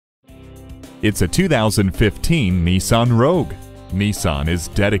It's a 2015 Nissan Rogue. Nissan is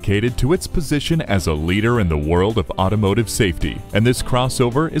dedicated to its position as a leader in the world of automotive safety, and this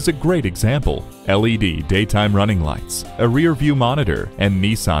crossover is a great example. LED daytime running lights, a rear view monitor, and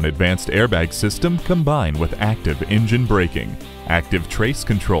Nissan advanced airbag system combine with active engine braking, active trace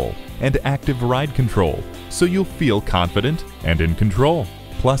control, and active ride control, so you'll feel confident and in control.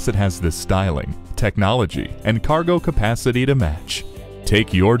 Plus, it has the styling, technology, and cargo capacity to match.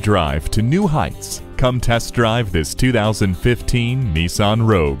 Take your drive to new heights. Come test drive this 2015 Nissan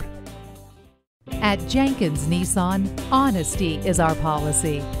Rogue. At Jenkins Nissan, honesty is our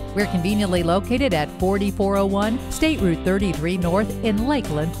policy. We're conveniently located at 4401 State Route 33 North in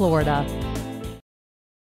Lakeland, Florida.